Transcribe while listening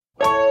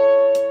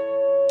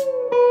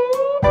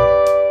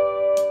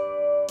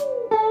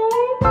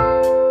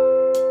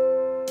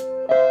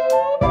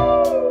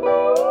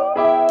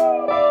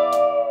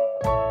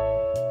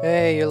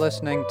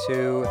listening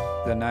to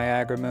the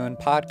Niagara Moon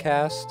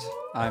podcast.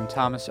 I'm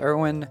Thomas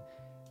Irwin,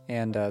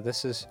 and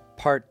this is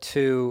part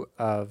 2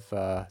 of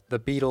the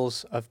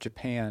Beatles of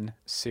Japan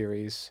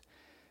series.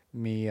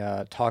 Me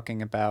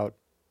talking about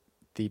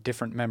the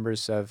different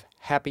members of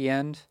Happy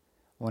End,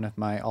 one of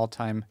my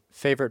all-time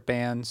favorite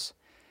bands,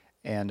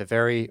 and a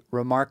very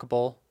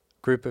remarkable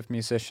group of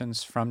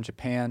musicians from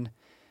Japan.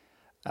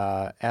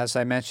 As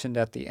I mentioned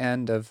at the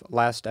end of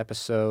last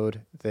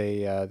episode,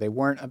 they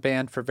weren't a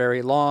band for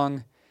very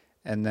long,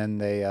 and then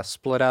they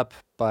split up,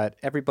 but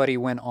everybody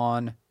went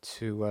on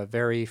to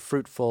very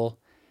fruitful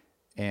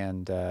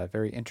and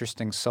very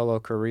interesting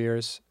solo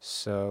careers.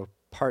 So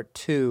part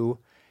 2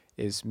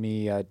 is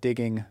me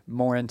digging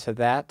more into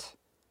that.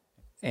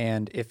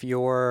 And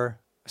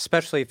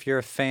especially if you're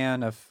a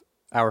fan of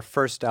our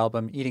first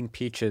album, Eating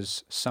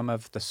Peaches, some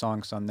of the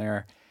songs on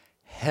there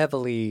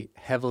heavily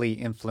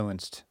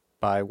influenced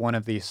by one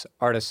of these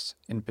artists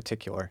in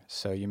particular.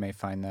 So you may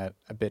find that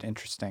a bit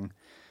interesting.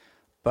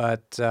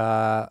 But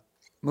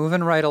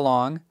moving right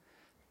along,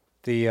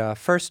 the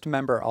first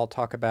member I'll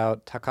talk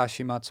about,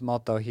 Takashi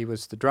Matsumoto, he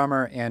was the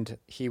drummer and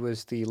he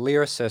was the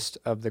lyricist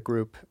of the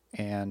group,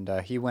 and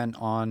he went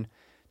on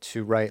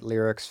to write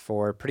lyrics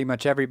for pretty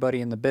much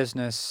everybody in the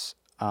business.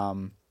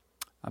 I'm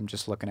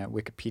just looking at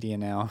Wikipedia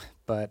now,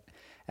 but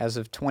as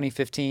of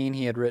 2015,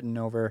 he had written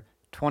over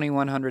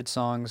 2,100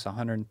 songs,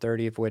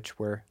 130 of which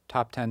were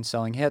top 10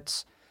 selling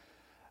hits.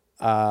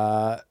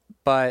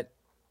 But,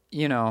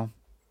 you know,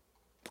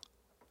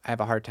 I have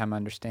a hard time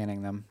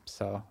understanding them,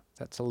 so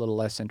that's a little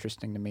less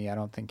interesting to me. I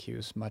don't think he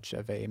was much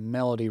of a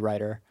melody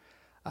writer,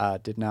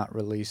 did not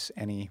release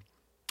any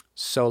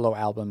solo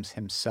albums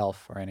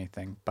himself or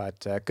anything,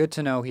 but good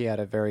to know he had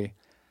a very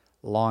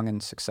long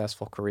and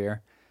successful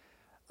career.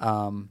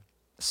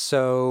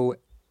 So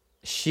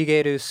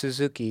Shigeru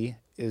Suzuki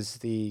is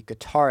the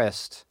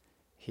guitarist.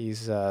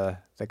 He's the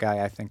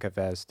guy I think of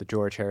as the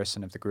George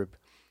Harrison of the group.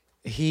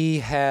 He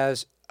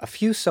has a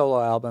few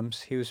solo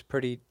albums. He was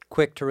pretty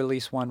quick to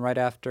release one right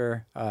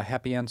after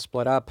Happy End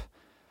split up.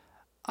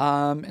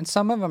 And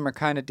some of them are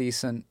kind of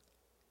decent.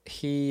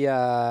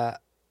 I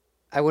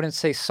wouldn't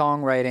say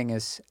songwriting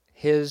is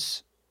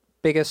his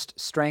biggest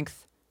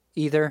strength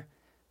either,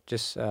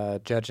 just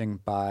judging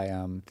by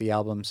the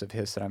albums of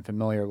his that I'm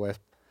familiar with.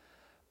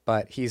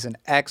 But he's an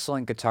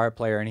excellent guitar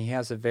player, and he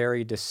has a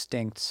very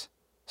distinct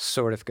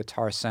sort of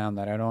guitar sound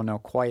that I don't know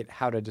quite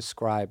how to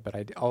describe, but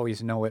I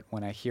always know it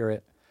when I hear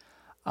it.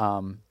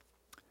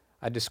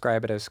 I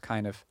describe it as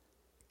kind of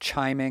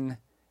chiming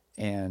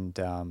and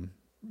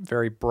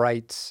very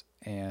bright,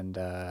 and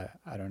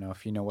I don't know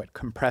if you know what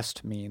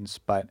compressed means,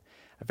 but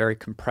a very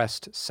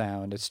compressed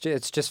sound. It's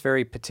just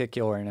very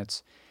particular, and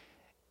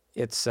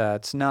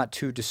it's not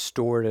too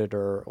distorted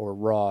or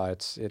raw.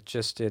 It's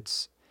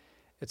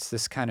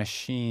this kind of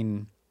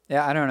sheen.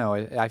 Yeah, I don't know.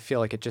 I feel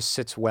like it just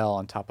sits well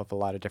on top of a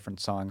lot of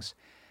different songs.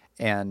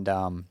 And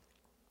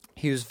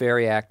he was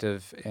very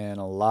active in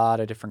a lot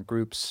of different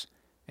groups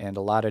and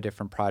a lot of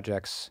different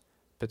projects,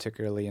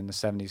 particularly in the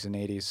 70s and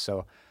 80s.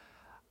 So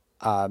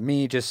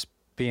me just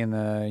being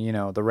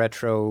the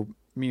retro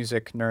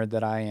music nerd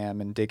that I am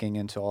and digging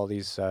into all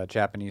these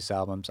Japanese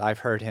albums, I've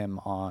heard him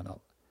on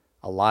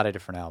a lot of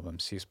different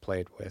albums. He's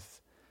played with,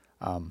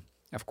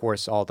 of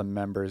course, all the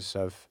members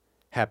of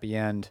Happy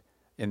End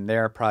in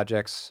their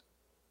projects.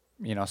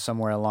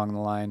 Somewhere along the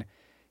line,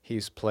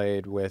 he's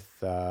played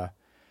with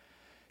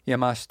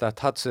Yamashita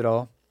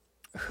Tatsuro,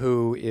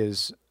 who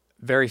is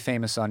very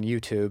famous on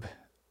YouTube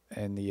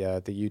in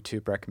the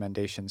YouTube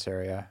recommendations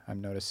area.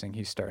 I'm noticing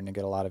he's starting to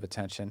get a lot of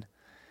attention.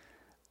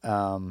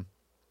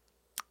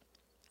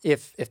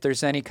 If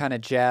there's any kind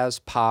of jazz,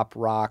 pop,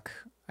 rock,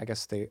 I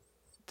guess the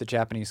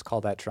Japanese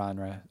call that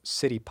genre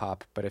city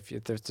pop. But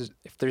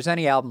if there's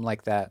any album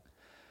like that,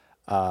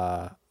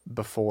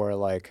 before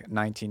like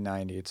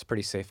 1990, it's a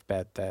pretty safe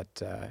bet that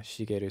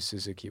Shigeru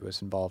Suzuki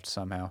was involved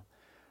somehow.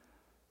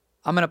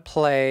 I'm going to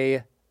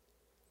play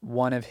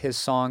one of his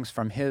songs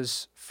from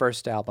his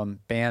first album,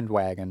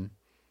 Bandwagon,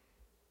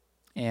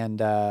 and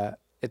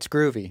it's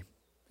groovy.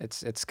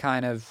 It's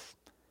kind of,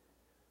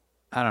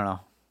 I don't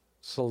know,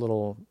 it's a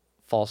little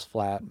false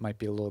flat, might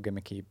be a little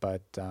gimmicky,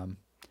 but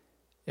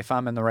if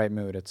I'm in the right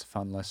mood, it's a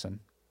fun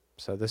listen.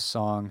 So this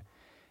song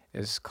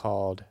is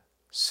called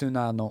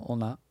Suna no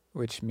Ona,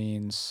 which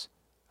means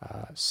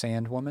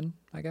sand woman,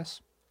 I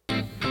guess.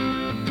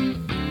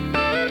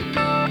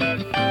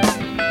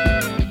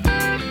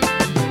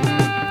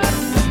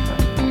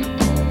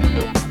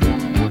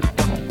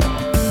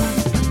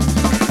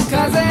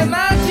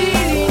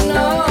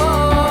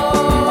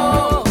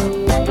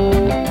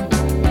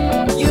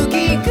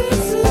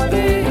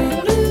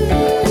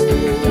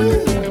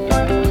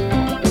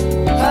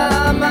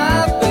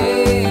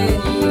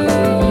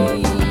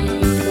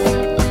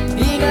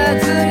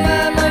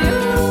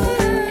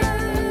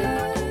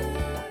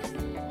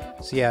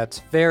 'cause yeah, it's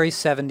very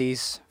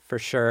 70s for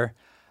sure.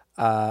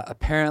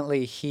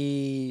 Apparently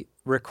he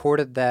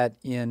recorded that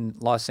in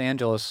Los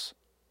Angeles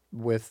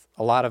with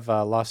a lot of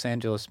Los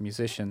Angeles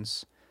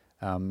musicians,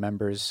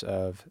 members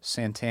of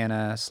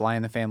Santana, Sly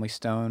and the Family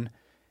Stone,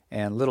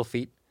 and Little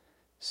Feat.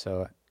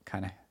 So it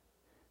kind of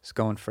is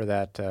going for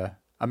that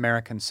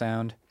American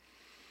sound.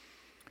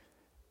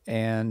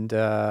 And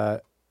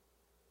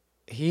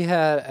he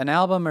had an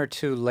album or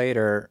two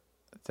later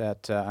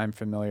that I'm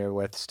familiar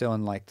with, still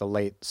in like the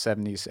late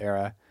 70s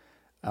era.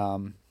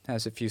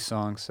 Has a few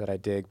songs that I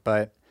dig,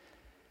 but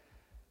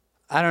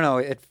I don't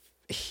know.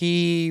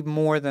 He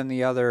more than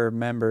the other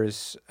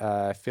members,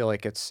 I feel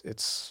like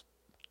it's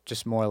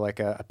just more like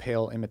a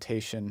pale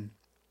imitation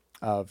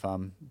of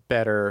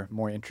better,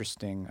 more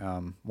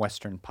interesting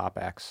Western pop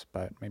acts.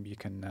 But maybe you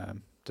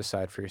can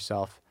decide for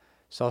yourself.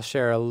 So I'll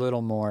share a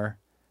little more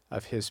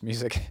of his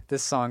music.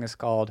 This song is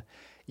called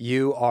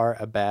 "You Are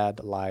a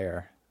Bad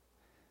Liar."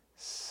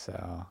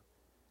 So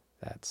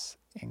that's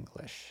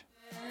English.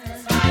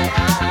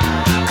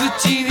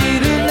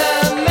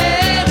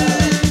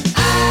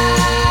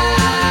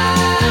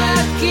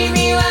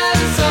 君は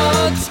嘘を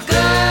つく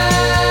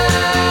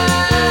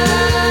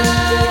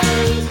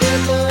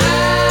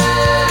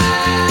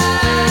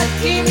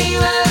君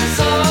は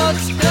嘘を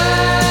つく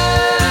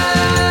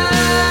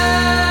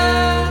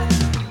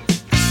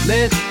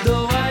Red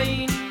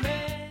wine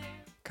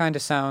Kind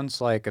of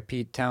sounds like a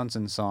Pete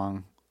Townsend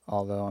song,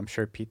 although I'm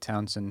sure Pete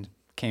Townsend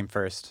came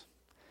first.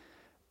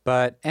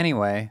 But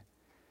anyway,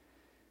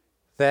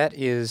 that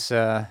is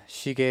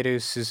Shigeru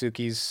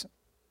Suzuki's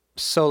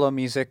solo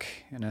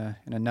music in a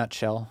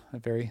nutshell, a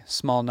very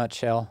small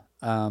nutshell.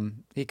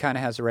 He kind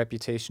of has a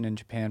reputation in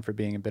Japan for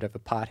being a bit of a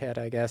pothead,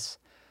 I guess.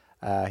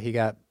 He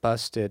got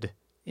busted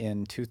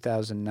in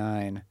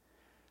 2009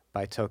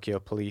 by Tokyo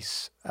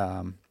police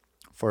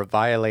for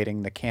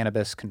violating the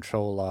cannabis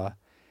control law.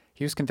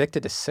 He was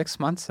convicted to 6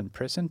 months in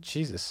prison.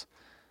 Jesus.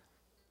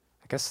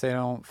 I guess they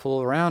don't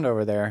fool around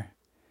over there.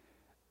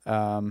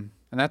 And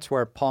that's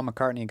where Paul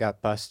McCartney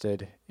got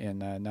busted in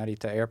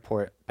Narita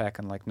Airport back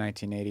in like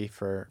 1980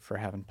 for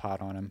having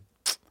pot on him.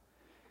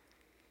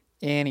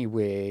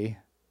 Anyway,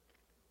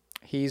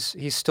 he's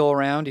still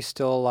around. He's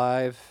still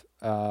alive.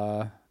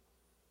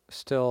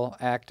 Still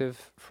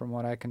active, from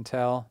what I can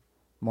tell,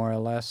 more or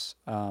less.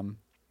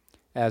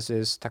 As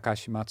is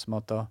Takashi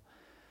Matsumoto.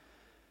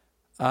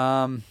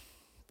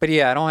 But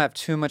yeah, I don't have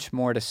too much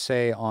more to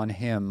say on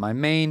him. My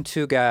main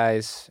two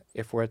guys,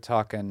 if we're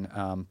talking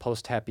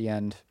post-happy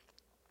end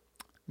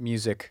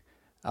music,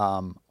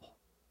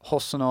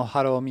 Hosono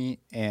Haruomi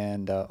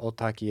and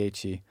Ohtaki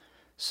Eiichi.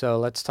 So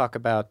let's talk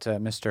about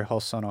Mr.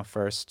 Hosono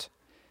first.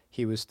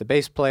 He was the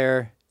bass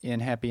player in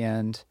Happy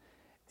End,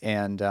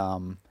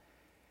 and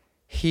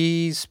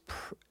he's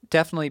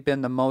definitely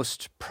been the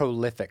most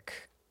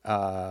prolific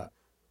in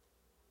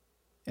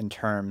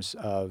terms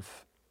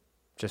of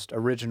just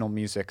original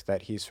music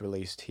that he's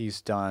released.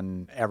 He's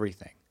done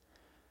everything.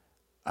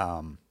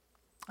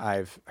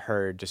 I've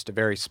heard just a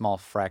very small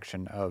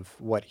fraction of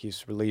what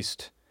he's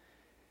released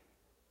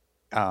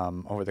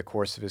over the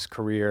course of his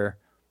career.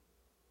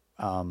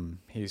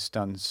 He's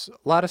done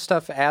a lot of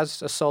stuff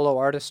as a solo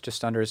artist,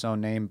 just under his own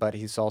name, but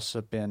he's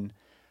also been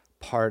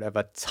part of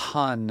a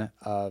ton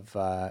of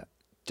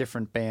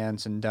different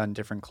bands and done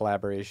different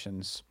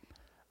collaborations,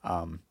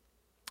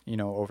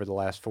 over the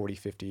last 40,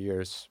 50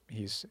 years.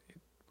 He's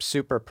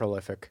super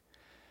prolific.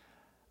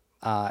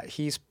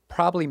 He's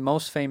probably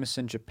most famous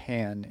in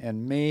Japan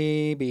and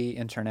maybe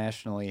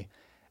internationally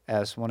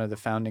as one of the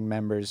founding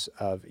members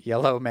of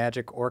Yellow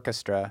Magic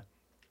Orchestra,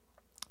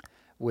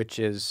 which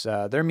is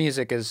their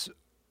music is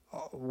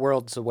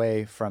worlds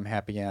away from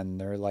Happy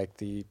End. They're like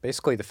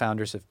basically the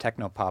founders of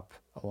technopop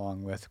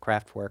along with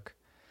Kraftwerk.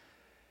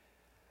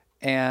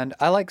 And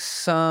I like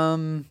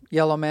some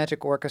Yellow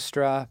Magic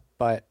Orchestra,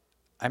 but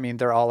I mean,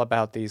 they're all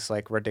about these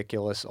like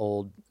ridiculous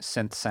old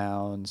synth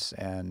sounds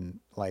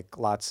and like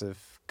lots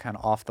of kind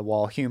of off the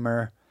wall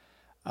humor.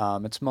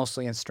 It's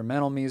mostly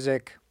instrumental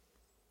music.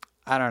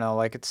 I don't know,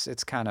 like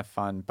it's kind of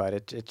fun, but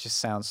it just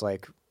sounds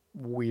like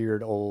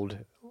weird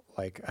old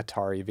like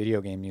Atari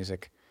video game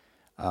music,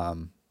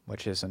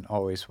 which isn't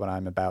always what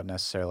I'm about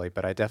necessarily,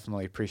 but I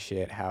definitely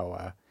appreciate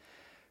how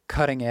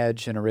cutting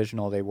edge and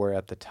original they were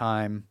at the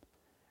time.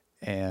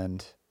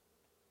 And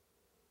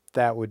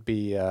that would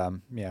be,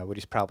 what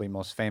he's probably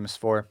most famous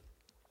for.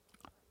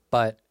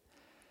 But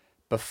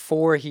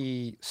before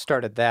he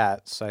started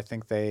that, so I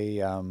think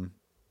they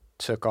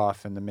took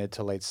off in the mid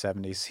to late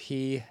 70s,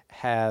 he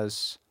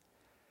has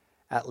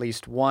at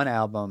least one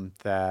album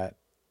that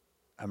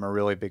I'm a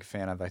really big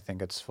fan of. I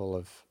think it's full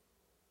of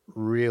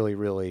really,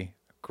 really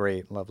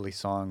great, lovely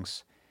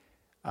songs.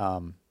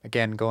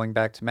 Again, going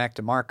back to Mac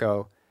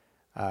DeMarco,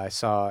 I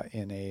saw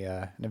in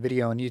a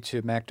video on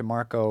YouTube, Mac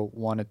DeMarco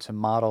wanted to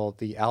model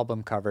the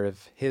album cover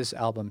of his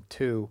album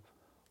 2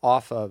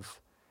 off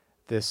of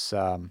this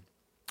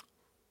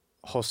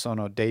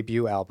Hosono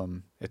debut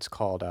album. It's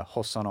called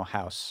Hosono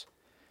House.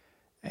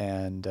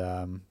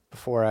 And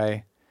before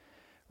I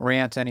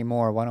rant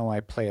anymore, why don't I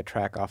play a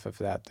track off of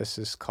that? This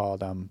is called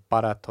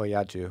Bara to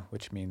Yaju,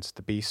 which means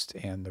the beast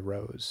and the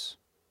rose.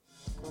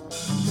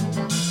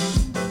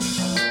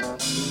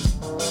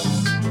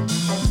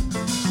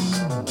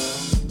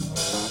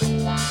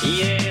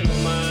 家の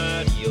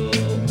周りを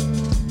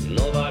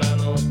野原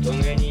の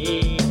棘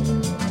に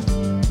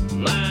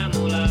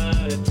守ら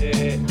れ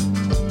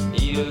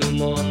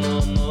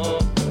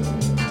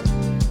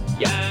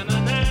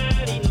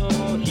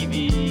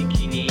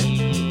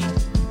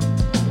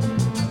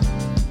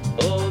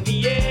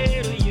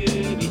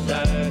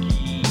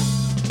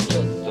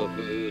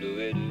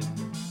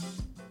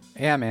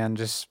Yeah, man,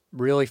 just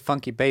really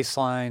funky bass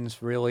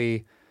lines,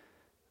 really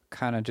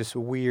kind of just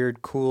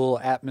weird, cool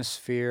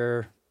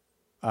atmosphere,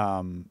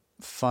 fun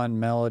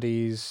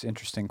melodies,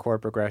 interesting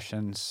chord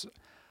progressions.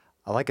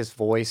 I like his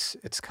voice.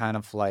 It's kind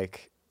of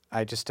like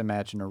I just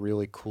imagine a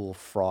really cool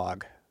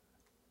frog.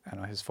 I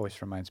don't know, his voice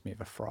reminds me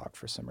of a frog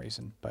for some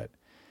reason, but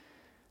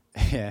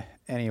yeah,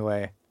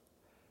 anyway,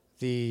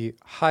 the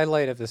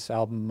highlight of this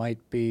album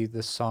might be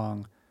the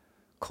song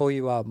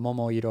Koi wa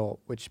Momoiro,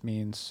 which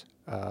means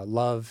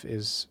love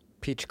is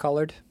peach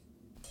colored.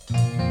 こ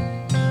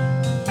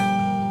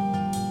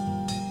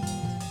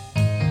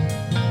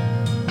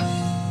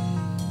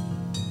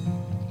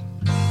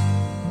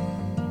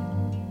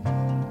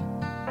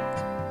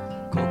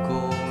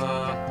こ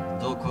が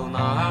どこ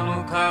な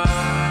のか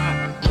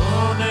ど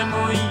うで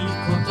もいい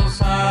こと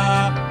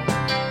さ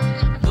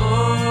ど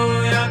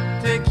うや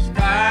って来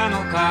た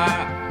のか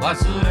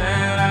忘れ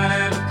ら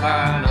れる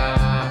かな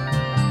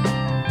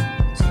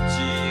土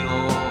の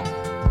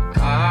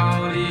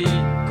香り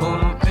こ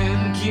の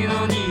天気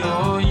の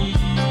匂い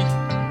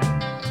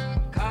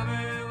壁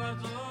は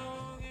象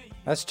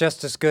牙 That's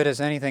just as good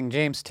as anything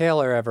James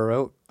Taylor ever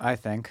wrote, I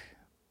think.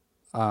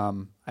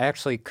 I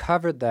actually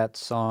covered that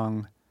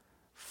song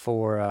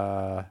for,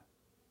 I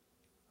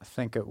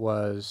think it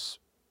was,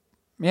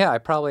 yeah, I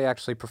probably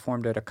actually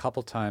performed it a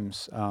couple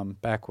times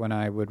back when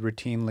I would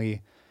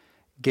routinely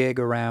gig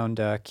around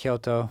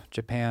Kyoto,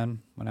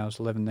 Japan, when I was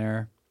living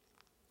there.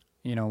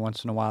 You know,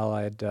 once in a while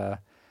I'd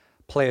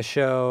play a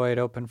show, I'd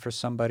open for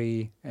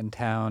somebody in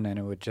town, and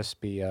it would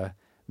just be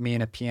me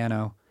and a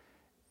piano.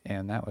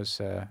 And that was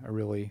a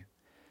really,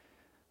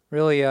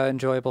 really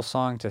enjoyable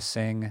song to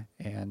sing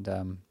and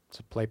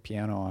to play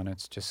piano on.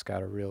 It's just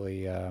got a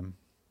really,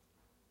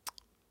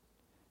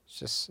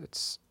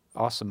 it's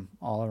awesome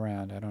all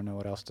around. I don't know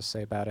what else to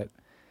say about it.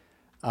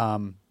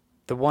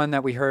 The one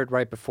that we heard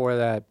right before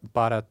that,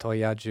 Bara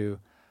Toyaju,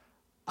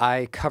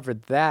 I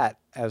covered that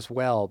as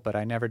well, but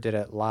I never did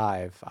it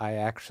live. I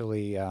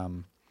actually,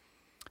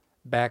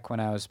 back when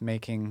I was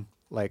making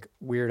like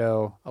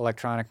weirdo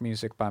electronic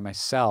music by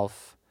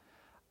myself,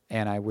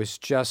 and I was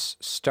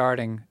just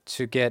starting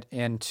to get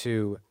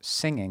into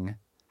singing,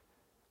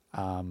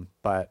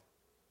 but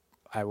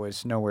I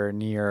was nowhere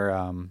near,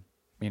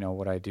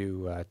 what I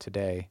do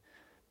today.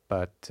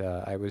 But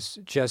I was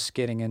just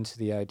getting into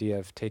the idea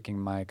of taking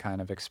my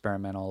kind of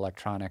experimental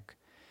electronic,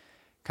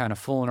 kind of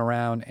fooling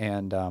around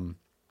and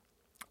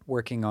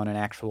working on an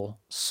actual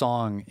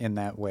song in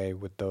that way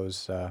with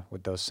those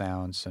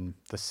sounds and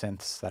the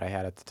synths that I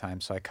had at the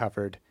time. So I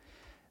covered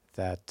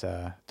that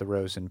the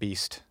Rose and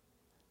Beast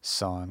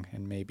song,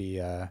 and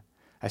maybe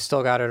I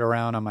still got it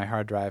around on my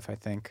hard drive. I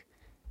think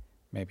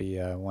maybe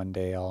one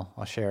day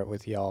I'll share it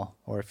with y'all,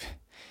 or if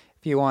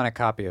you want a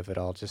copy of it,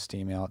 I'll just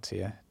email it to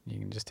you. You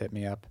can just hit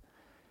me up.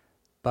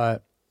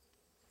 But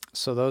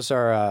so those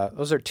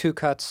are two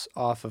cuts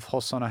off of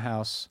Hosono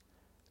House.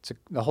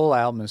 The whole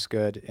album is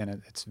good,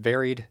 and it's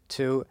varied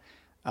too.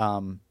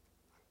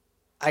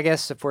 I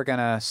guess if we're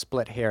gonna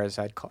split hairs,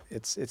 I'd call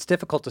it's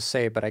difficult to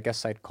say, but I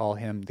guess I'd call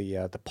him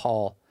the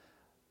Paul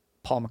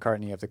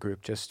McCartney of the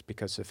group, just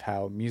because of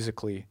how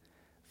musically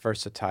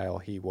versatile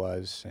he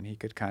was, and he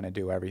could kind of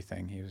do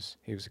everything. He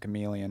was a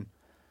chameleon.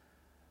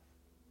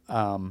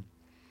 I'm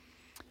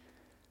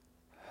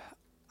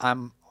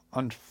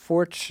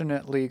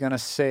unfortunately gonna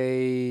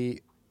say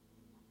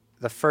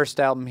the first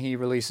album he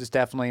released is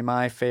definitely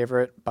my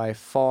favorite by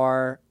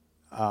far.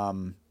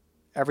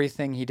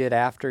 Everything he did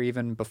after,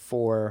 even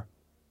before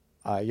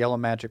Yellow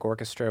Magic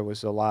Orchestra,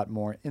 was a lot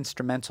more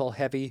instrumental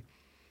heavy,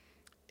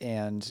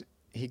 and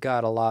he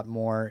got a lot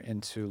more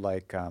into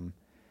like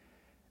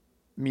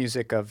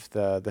music of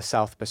the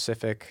South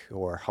Pacific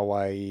or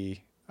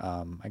Hawaii.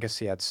 I guess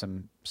he had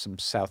some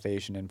South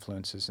Asian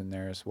influences in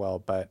there as well,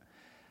 but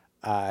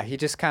he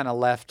just kind of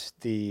left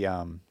the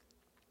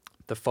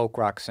folk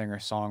rock singer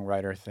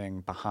songwriter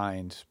thing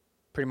behind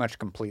pretty much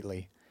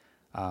completely,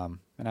 and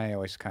I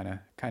always kind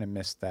of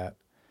missed that.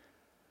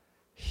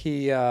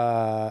 He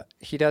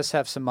does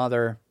have some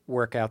other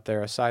work out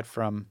there aside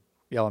from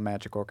Yellow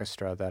Magic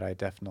Orchestra that I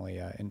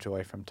definitely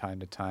enjoy from time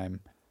to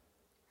time.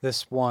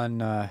 This one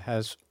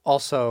has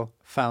also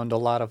found a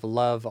lot of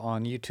love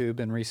on YouTube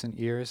in recent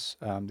years.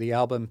 The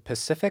album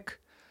Pacific,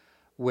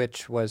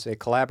 which was a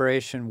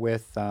collaboration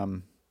with,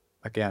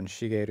 again,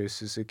 Shigeru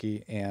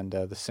Suzuki and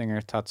the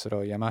singer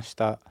Tatsuro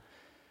Yamashita,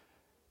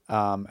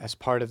 as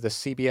part of the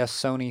CBS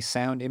Sony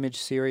Sound Image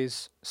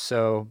series.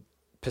 So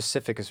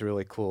Pacific is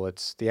really cool.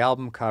 It's the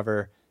album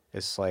cover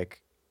is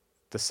like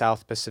the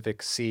South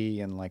Pacific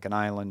Sea and like an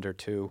island or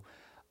two,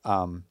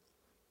 and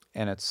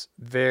it's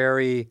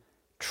very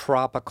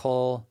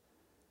tropical.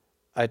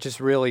 It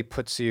just really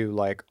puts you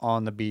like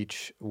on the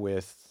beach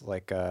with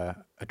like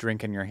a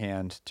drink in your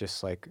hand,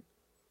 just like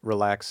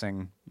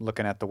relaxing,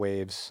 looking at the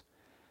waves.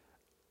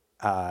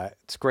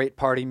 It's great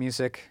party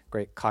music,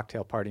 great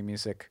cocktail party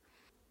music.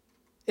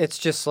 It's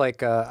just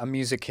like a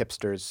music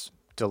hipster's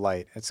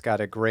delight. It's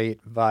got a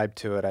great vibe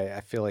to it.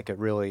 I feel like it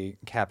really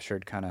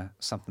captured kind of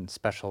something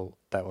special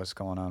that was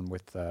going on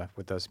with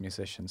those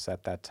musicians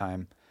at that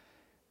time.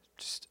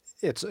 Just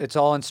It's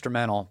all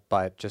instrumental,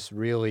 but just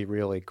really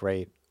really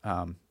great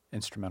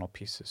instrumental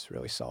pieces,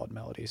 really solid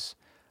melodies.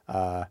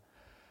 Uh,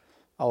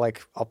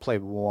 I'll play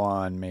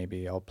one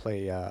maybe. I'll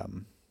play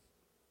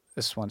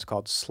this one's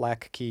called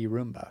Slack Key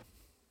Roomba.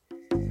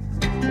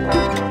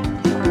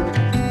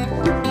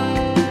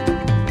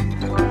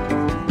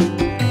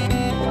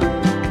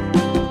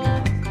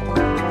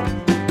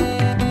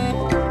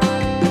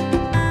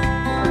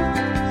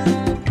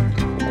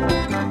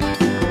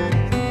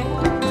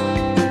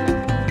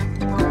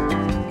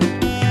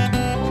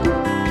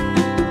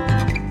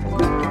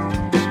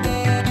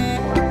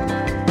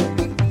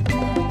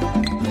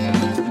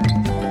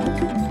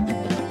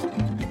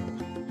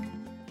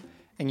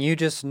 And you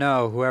just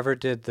know whoever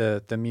did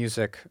the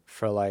music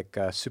for like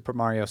Super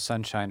Mario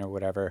Sunshine or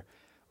whatever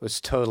was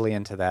totally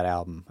into that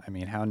album. I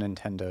mean, how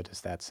Nintendo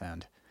does that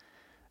sound?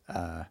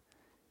 Uh,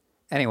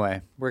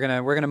 anyway, we're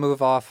gonna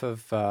move off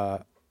of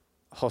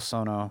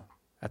Hosono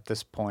at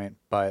this point,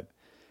 but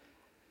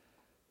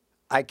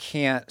I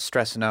can't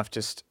stress enough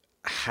just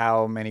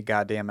how many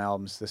goddamn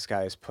albums this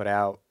guy has put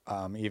out.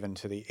 Even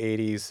to the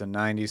 80s, the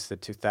 90s, the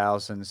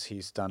 2000s,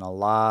 he's done a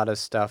lot of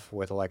stuff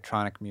with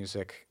electronic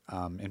music.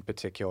 In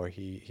particular,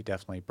 he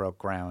definitely broke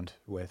ground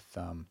with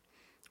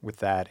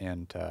that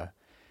and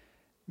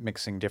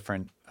mixing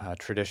different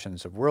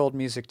traditions of world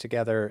music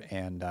together.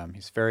 And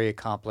he's very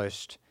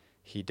accomplished.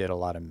 He did a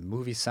lot of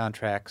movie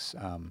soundtracks.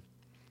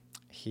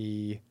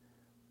 He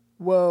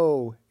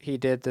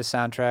did the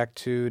soundtrack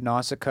to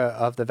Nausicaa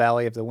of the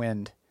Valley of the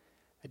Wind.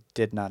 I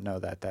did not know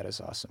that. That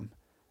is awesome.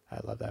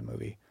 I love that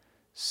movie.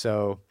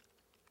 So,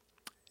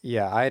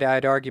 yeah, I'd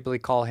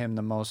arguably call him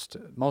the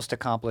most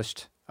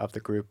accomplished of the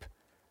group.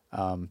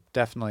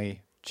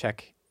 Definitely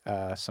check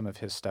some of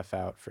his stuff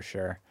out for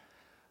sure.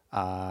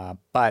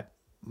 But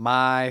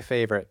my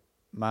favorite,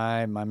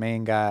 my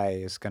main guy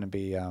is going to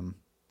be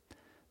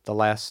the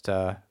last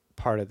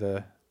part of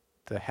the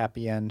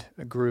Happy End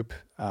group,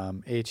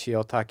 Eiichi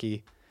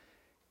Ohtaki.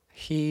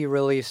 He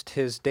released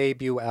his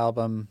debut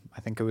album,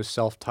 I think it was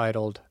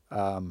self-titled,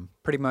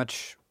 pretty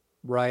much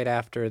right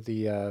after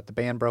the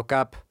band broke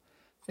up.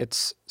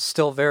 It's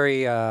still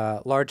very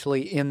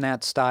largely in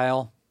that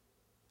style,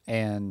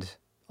 and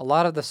a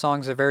lot of the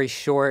songs are very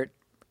short,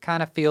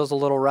 kind of feels a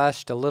little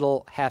rushed, a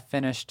little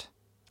half-finished,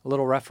 a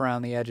little rough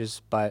around the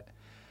edges, but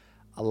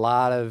a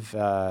lot of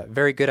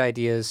very good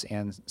ideas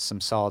and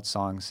some solid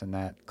songs in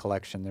that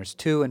collection. There's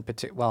two in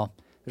particular, well,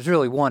 there's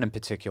really one in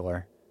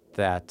particular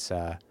that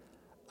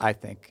I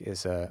think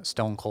is a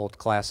stone cold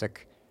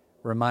classic.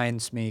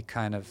 Reminds me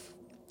kind of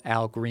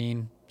Al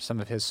Green, some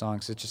of his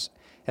songs. It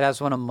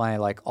has one of my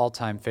like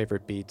all-time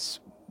favorite beats.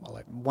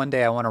 Like, one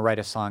day I want to write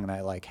a song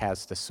that like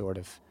has this sort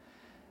of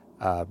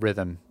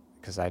rhythm,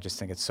 because I just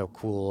think it's so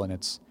cool, and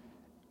it's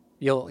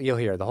you'll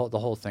hear the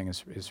whole thing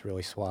is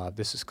really suave.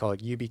 This is called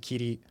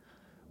Yubikiri,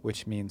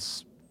 which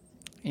means,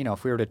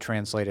 if we were to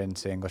translate it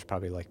into English,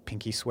 probably like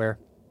pinky swear.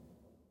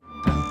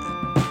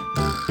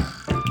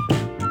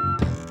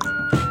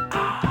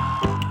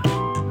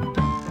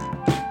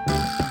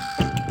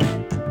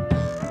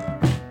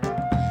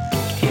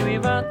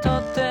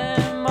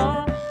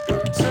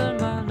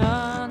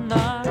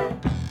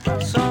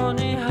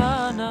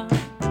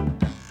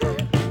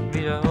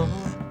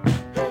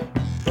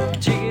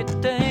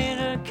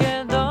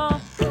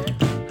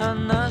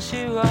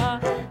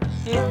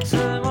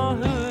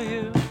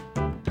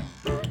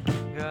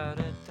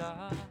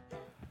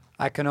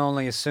 I can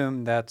only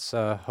assume that's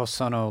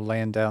Hosono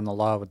laying down the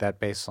law with that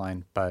bass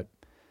line, but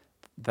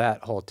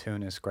that whole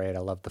tune is great. I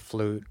love the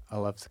flute. I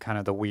love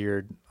the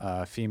weird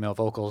female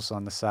vocals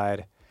on the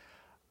side.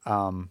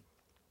 So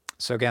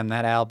again,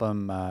 that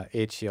album,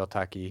 Eiichi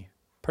Ohtaki,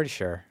 pretty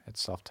sure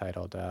it's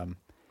self-titled.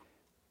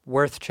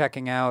 Worth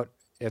checking out.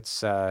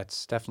 It's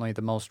definitely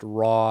the most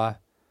raw,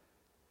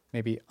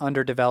 maybe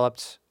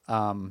underdeveloped.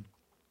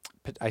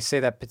 I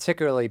say that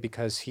particularly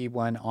because he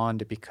went on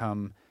to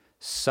become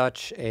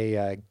such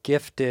a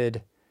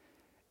gifted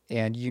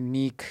and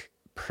unique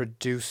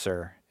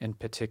producer. In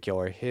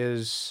particular,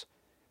 pretty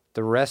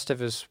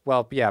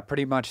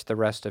much the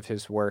rest of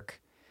his work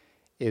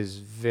is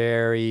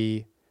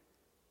very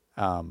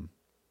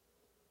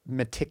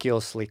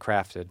meticulously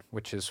crafted,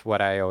 which is what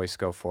I always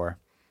go for.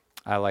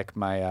 I like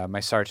my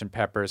Sgt.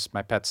 Pepper's,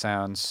 my Pet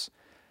Sounds.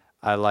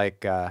 I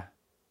like a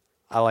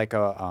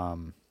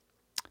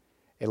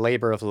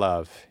labor of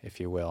love, if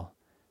you will.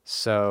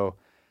 So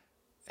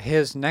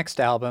his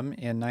next album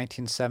in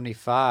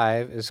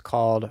 1975 is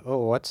called,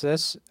 what's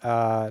this?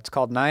 It's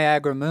called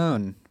Niagara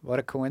Moon. What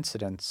a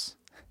coincidence.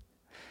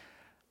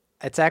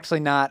 It's actually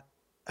not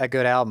a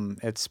good album.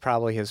 It's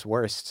probably his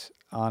worst,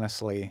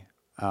 honestly.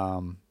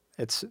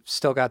 It's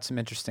still got some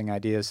interesting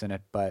ideas in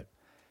it, but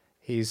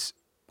he's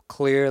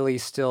clearly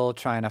still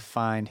trying to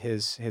find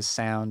his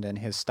sound and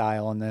his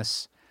style in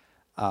this.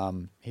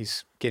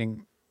 He's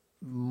getting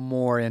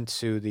more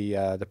into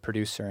the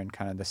producer and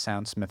kind of the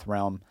soundsmith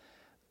realm,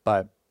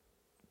 but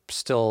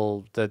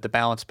still the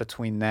balance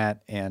between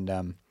that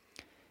and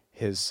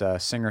his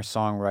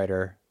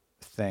singer-songwriter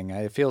thing,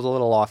 it feels a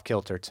little off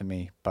kilter to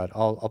me. But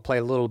I'll play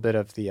a little bit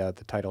of the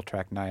title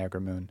track, Niagara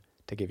Moon,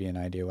 to give you an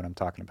idea what I'm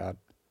talking about.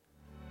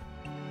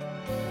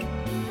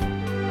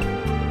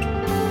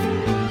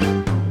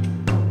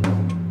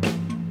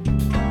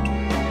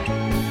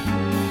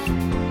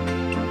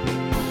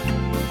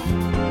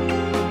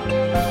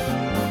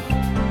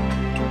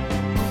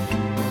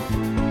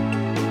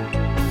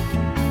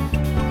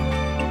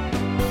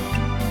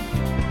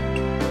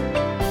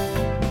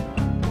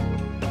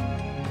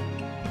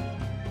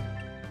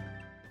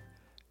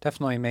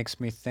 Definitely makes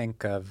me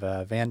think of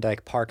Van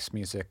Dyke Park's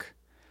music.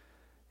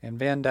 And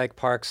Van Dyke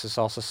Parks is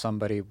also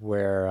somebody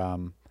where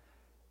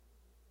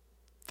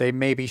they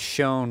may be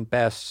shown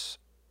best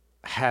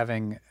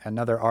having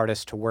another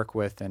artist to work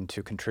with and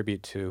to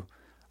contribute to.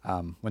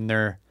 When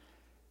they're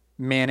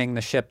manning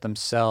the ship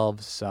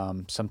themselves,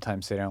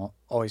 sometimes they don't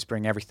always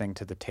bring everything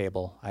to the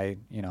table. I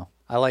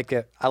like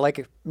it. I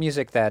like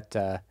music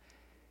that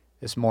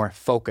is more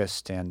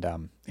focused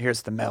and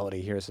here's the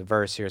melody, here's the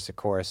verse, here's the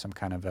chorus. I'm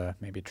kind of a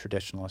maybe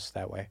traditionalist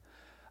that way.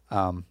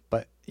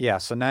 But yeah,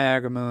 so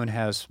Niagara Moon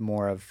has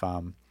more of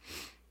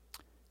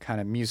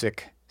kind of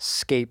music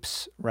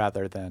scapes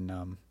rather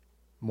than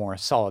more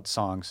solid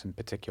songs in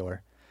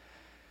particular.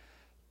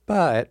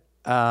 But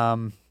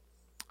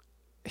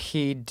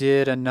he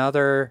did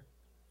another,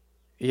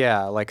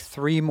 like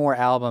 3 more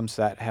albums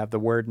that have the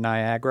word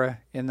Niagara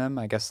in them.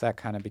 I guess that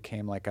kind of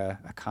became like a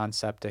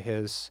concept of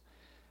his.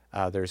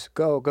 There's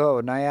Go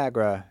Go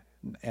Niagara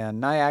and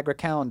Niagara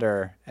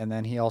Calendar, and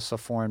then he also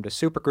formed a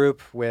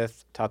supergroup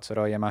with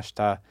Tatsuro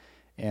Yamashita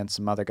and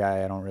some other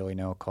guy I don't really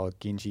know called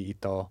Ginji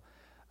Ito.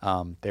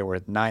 They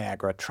were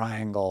Niagara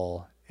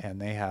Triangle,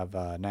 and they have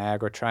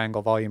Niagara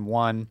Triangle Volume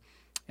 1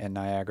 and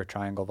Niagara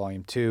Triangle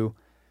Volume 2.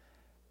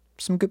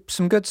 Some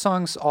good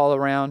songs all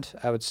around,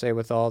 I would say,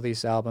 with all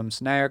these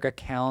albums. Niagara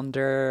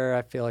Calendar,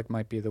 I feel like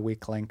might be the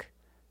weak link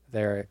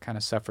there. It kind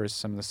of suffers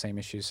some of the same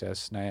issues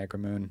as Niagara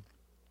Moon.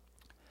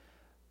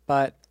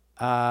 But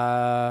he's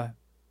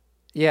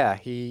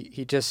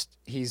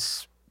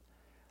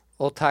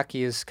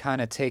Ohtaki is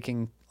kind of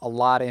taking a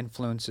lot of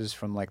influences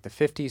from like the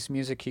 50s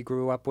music he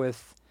grew up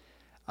with,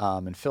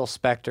 and Phil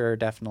Spector,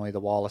 definitely the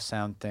Wall of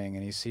Sound thing,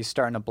 and he's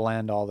starting to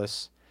blend all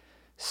this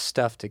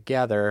stuff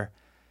together.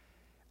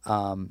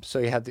 So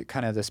you had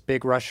kind of this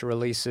big rush of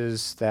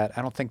releases that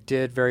I don't think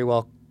did very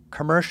well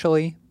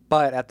commercially,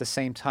 but at the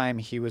same time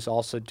he was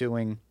also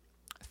doing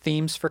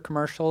themes for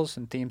commercials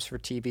and themes for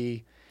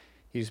TV.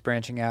 He was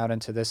branching out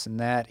into this and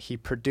that. He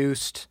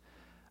produced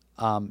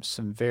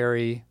some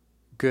very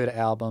good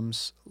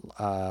albums.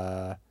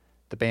 The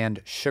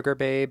band Sugar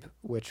Babe,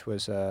 which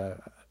was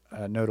a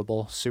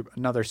notable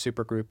another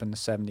supergroup in the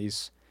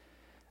 70s.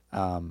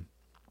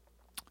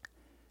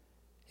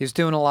 He was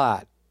doing a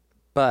lot,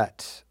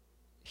 but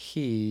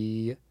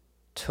he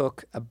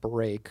took a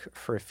break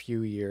for a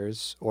few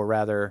years, or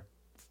rather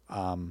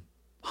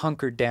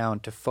hunkered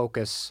down to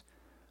focus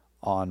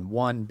on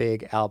one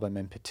big album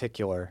in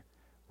particular,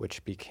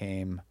 which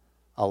became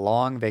A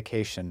Long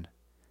Vacation.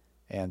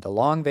 And The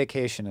Long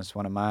Vacation is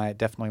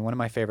definitely one of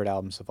my favorite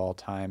albums of all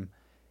time.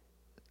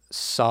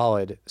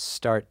 Solid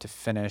start to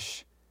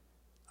finish.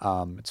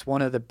 It's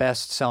one of the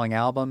best-selling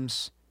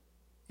albums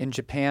in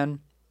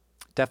Japan,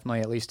 definitely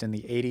at least in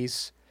the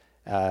 80s.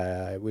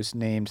 It was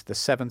named the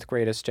 7th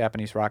greatest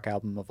Japanese rock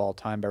album of all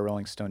time by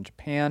Rolling Stone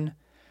Japan.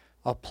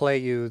 I'll play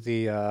you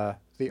the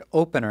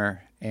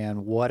opener,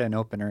 and what an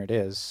opener it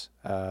is.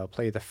 I'll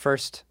play you the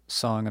first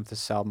song of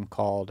this album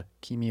called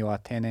Kimi wa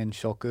Tennen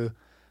Shoku,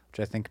 which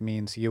I think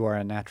means you are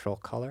a natural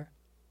color.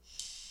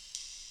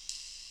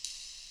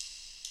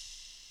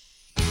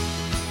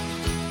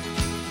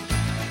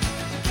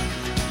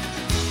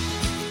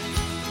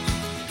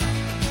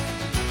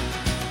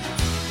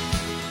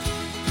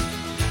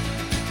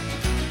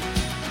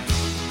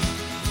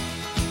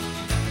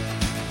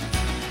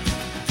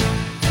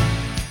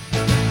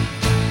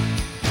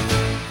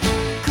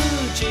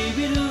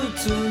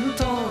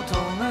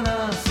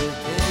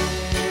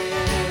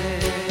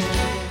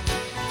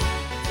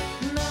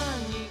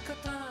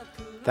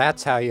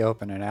 That's how you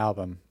open an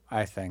album,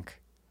 I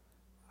think.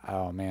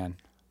 Oh man,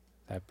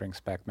 that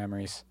brings back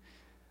memories.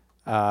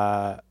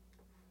 The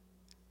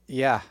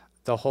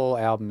whole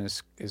album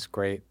is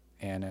great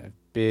and a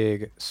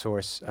big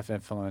source of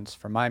influence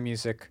for my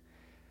music.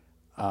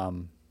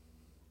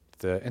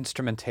 The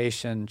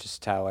instrumentation,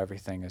 just how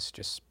everything is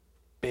just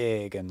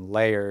big and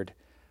layered.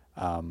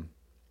 The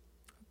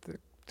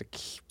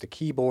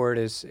keyboard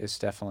is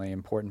definitely an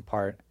important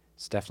part.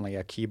 It's definitely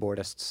a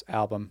keyboardist's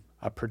album,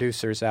 a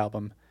producer's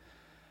album.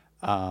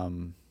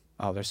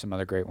 There's some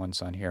other great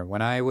ones on here.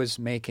 When I was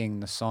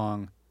making the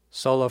song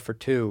Solo for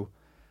Two,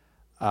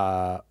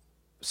 so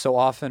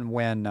often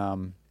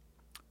when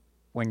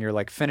you're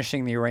like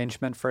finishing the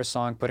arrangement for a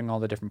song, putting all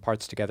the different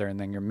parts together, and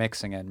then you're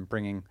mixing it and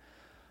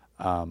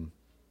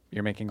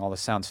you're making all the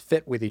sounds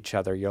fit with each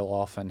other, you'll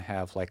often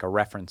have like a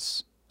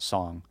reference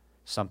song,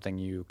 something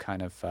you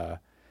kind of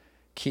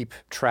keep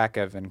track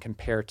of and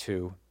compare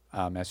to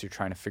as you're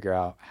trying to figure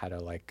out how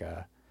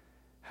to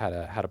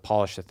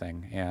polish the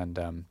thing.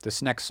 And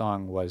this next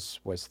song was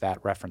that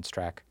reference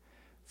track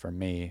for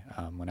me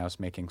when I was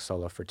making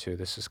Solo for Two.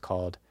 This is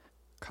called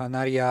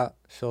Canaria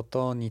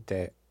Shoto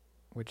nite,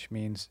 which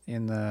means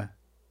in the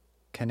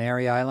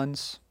Canary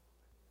Islands.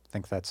 I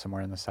think that's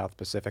somewhere in the South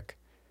Pacific.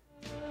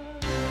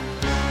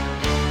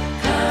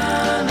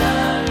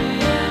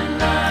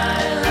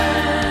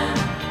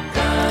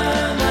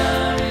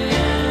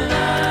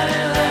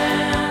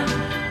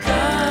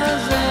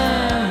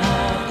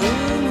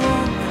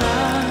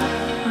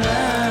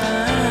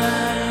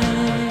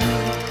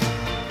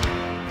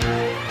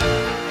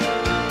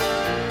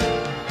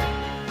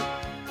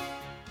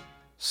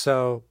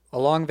 So, A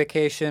Long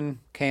Vacation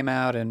came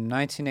out in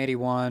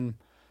 1981.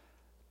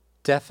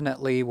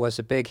 Definitely was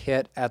a big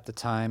hit at the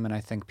time, and I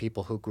think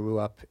people who grew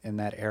up in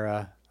that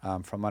era,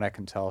 from what I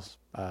can tell,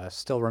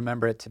 still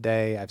remember it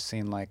today. I've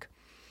seen like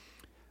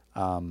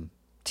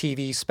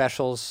TV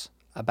specials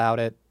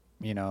about it,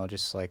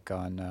 just like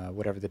on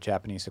whatever the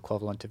Japanese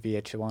equivalent to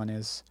VH1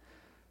 is.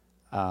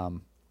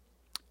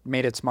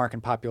 Made its mark in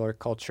popular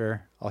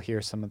culture. I'll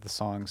hear some of the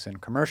songs in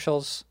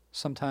commercials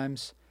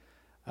sometimes,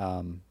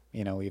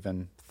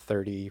 even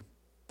 30,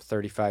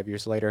 35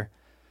 years later.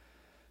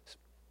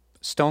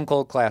 Stone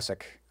Cold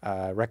Classic.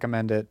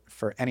 Recommend it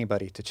for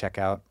anybody to check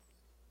out.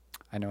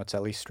 I know it's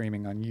at least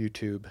streaming on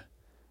YouTube,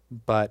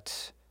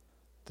 but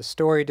the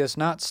story does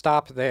not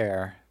stop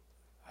there.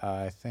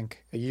 I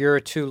think a year or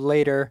two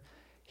later,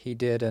 he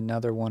did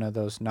another one of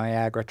those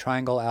Niagara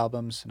Triangle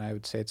albums, and I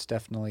would say it's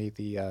definitely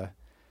the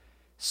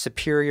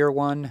superior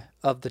one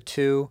of the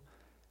two.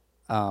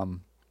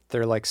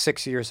 They're like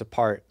 6 years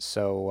apart,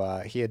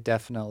 so he had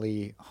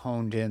definitely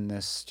honed in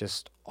this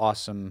just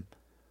awesome,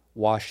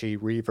 washy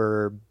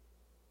reverb,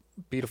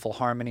 beautiful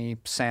harmony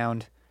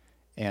sound,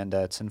 and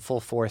it's in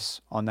full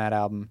force on that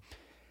album.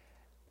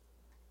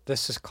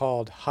 This is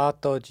called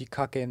Hato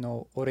Jikake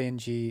no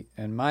Oranji,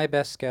 and my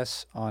best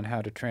guess on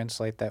how to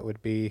translate that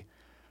would be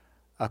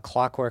a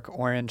clockwork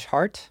orange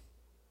heart.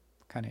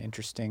 Kind of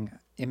interesting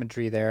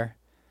imagery there.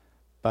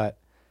 But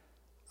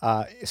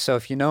so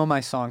if you know my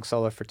song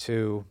Solo for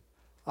Two,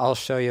 I'll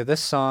show you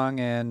this song,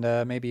 and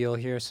maybe you'll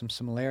hear some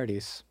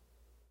similarities.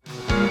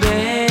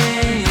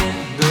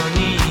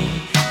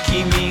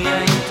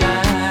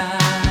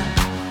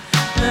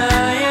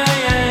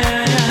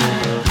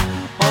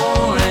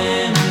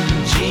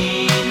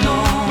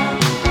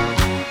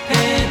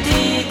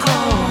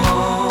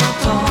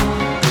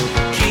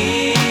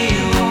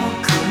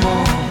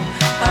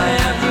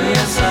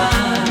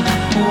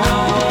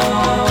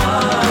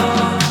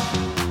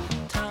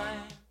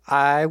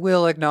 I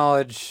will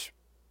acknowledge,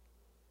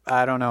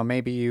 I don't know,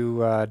 maybe you,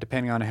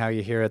 depending on how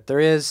you hear it,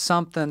 there is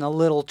something a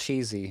little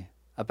cheesy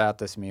about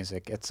this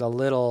music. It's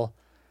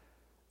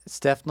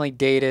definitely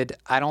dated.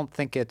 I don't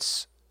think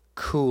it's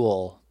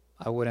cool.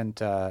 I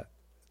wouldn't,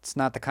 it's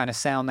not the kind of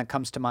sound that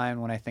comes to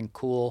mind when I think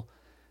cool.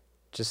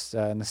 Just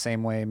in the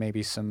same way,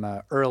 maybe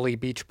some early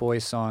Beach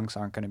Boys songs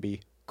aren't going to be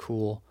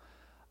cool.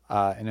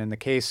 And in the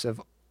case of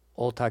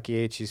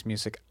Ohtaki Eiichi's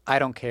music, I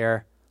don't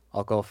care.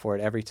 I'll go for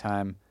it every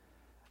time.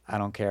 I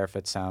don't care if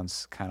it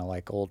sounds kind of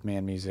like old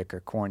man music or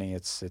corny.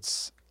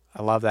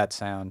 I love that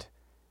sound,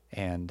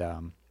 and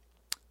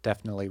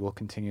definitely will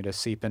continue to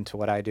seep into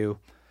what I do.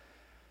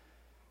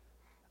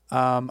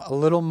 A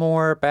little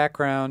more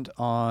background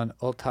on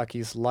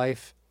Otaki's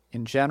life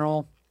in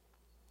general.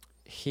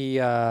 He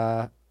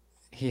had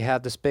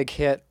this big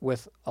hit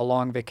with A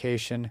Long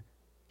Vacation.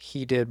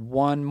 He did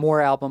one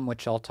more album,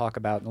 which I'll talk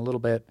about in a little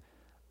bit,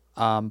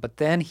 but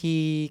then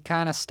he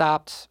kind of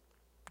stopped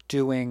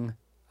doing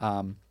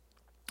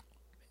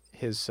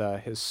his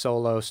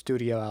solo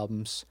studio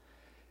albums.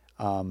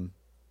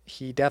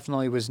 He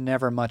definitely was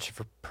never much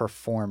of a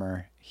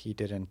performer. He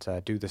didn't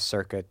do the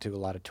circuit, do a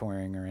lot of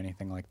touring or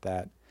anything like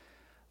that.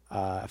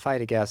 If I had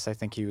to guess, I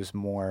think he was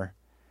more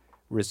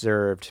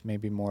reserved,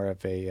 maybe more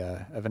of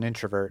an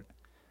introvert.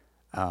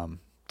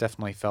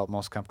 Definitely felt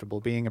most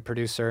comfortable being a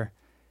producer.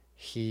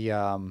 He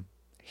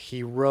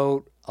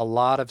wrote a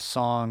lot of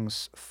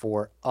songs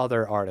for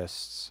other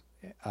artists.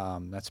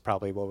 That's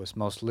probably what was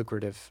most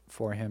lucrative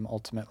for him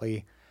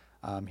ultimately.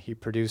 He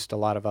produced a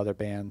lot of other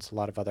bands, a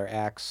lot of other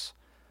acts.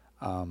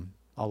 A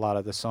lot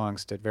of the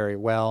songs did very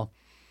well.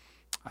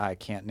 I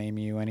can't name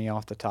you any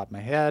off the top of my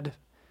head,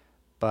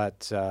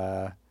 but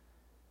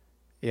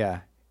yeah,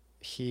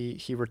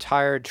 he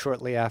retired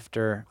shortly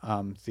after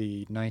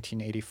the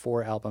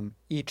 1984 album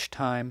Each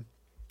Time.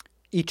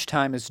 Each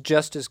Time is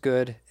just as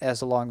good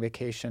as A Long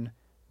Vacation,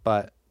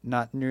 but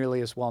not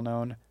nearly as well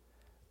known.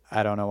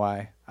 I don't know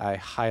why. I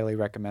highly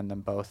recommend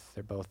them both.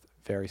 They're both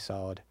very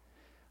solid.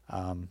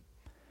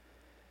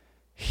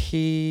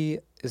 He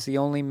is the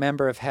only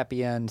member of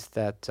Happy End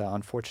that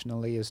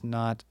unfortunately is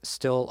not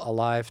still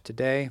alive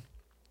today.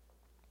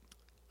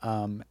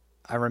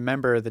 I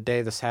remember the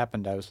day this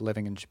happened. I was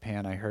living in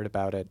Japan. I heard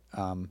about it.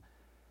 I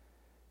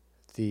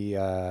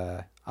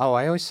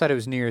always said it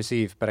was New Year's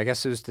Eve, but I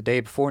guess it was the day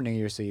before New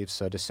Year's Eve,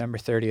 so December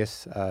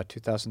 30th,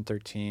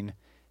 2013,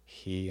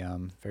 he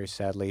very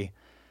sadly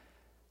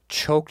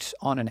choked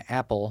on an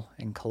apple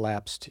and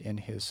collapsed in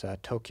his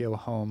Tokyo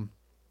home.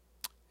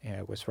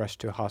 Yeah, was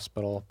rushed to a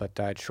hospital, but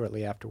died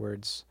shortly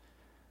afterwards.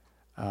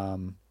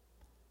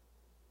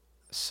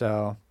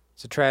 So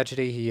it's a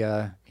tragedy. He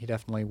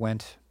definitely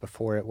went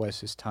before it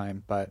was his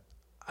time, but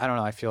I don't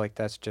know. I feel like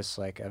that's just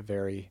like a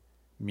very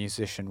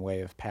musician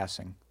way of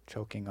passing,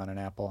 choking on an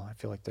apple. I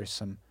feel like there's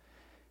some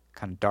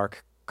kind of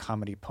dark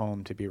comedy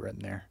poem to be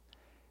written there.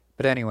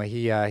 But anyway,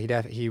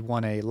 he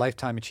won a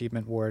lifetime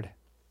achievement award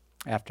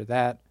after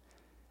that,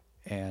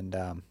 and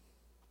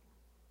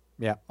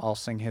yeah, I'll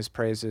sing his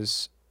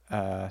praises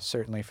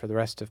certainly for the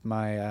rest of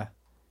my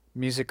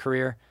music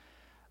career.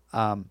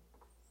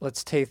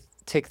 Let's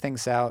take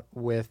things out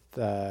with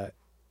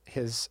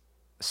his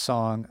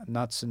song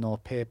Natsu no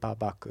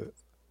Paperbaku,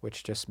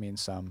 which just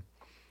means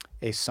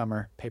a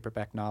summer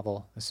paperback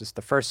novel. This is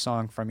the first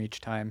song from each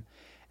time.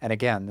 And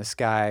again, this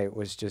guy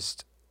was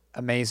just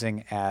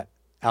amazing at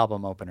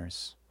album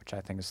openers, which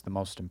I think is the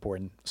most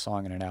important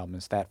song in an album,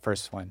 is that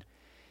first one.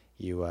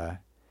 You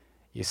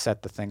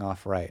set the thing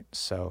off right.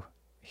 So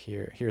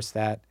here's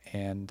that.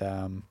 And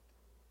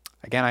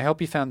again, I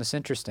hope you found this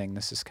interesting.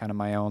 This is kind of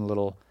my own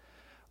little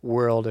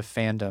world of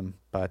fandom,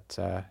 but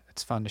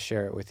it's fun to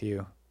share it with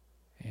you.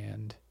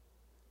 And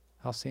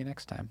I'll see you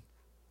next time.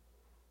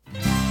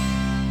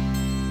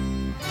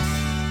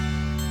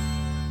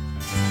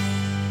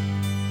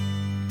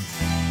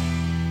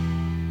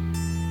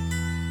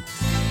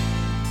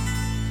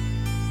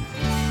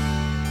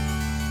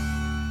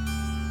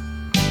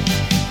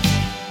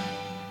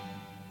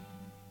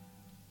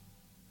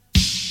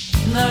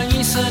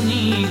 渚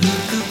に吹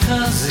く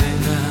風が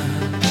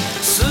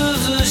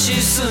涼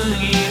しす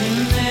ぎる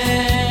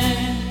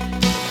ね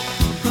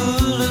フ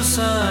ル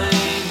サイ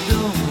ド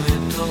へ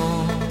と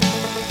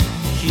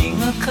日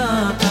が傾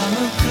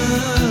く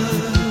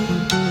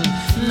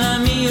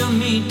波を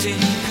見てい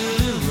く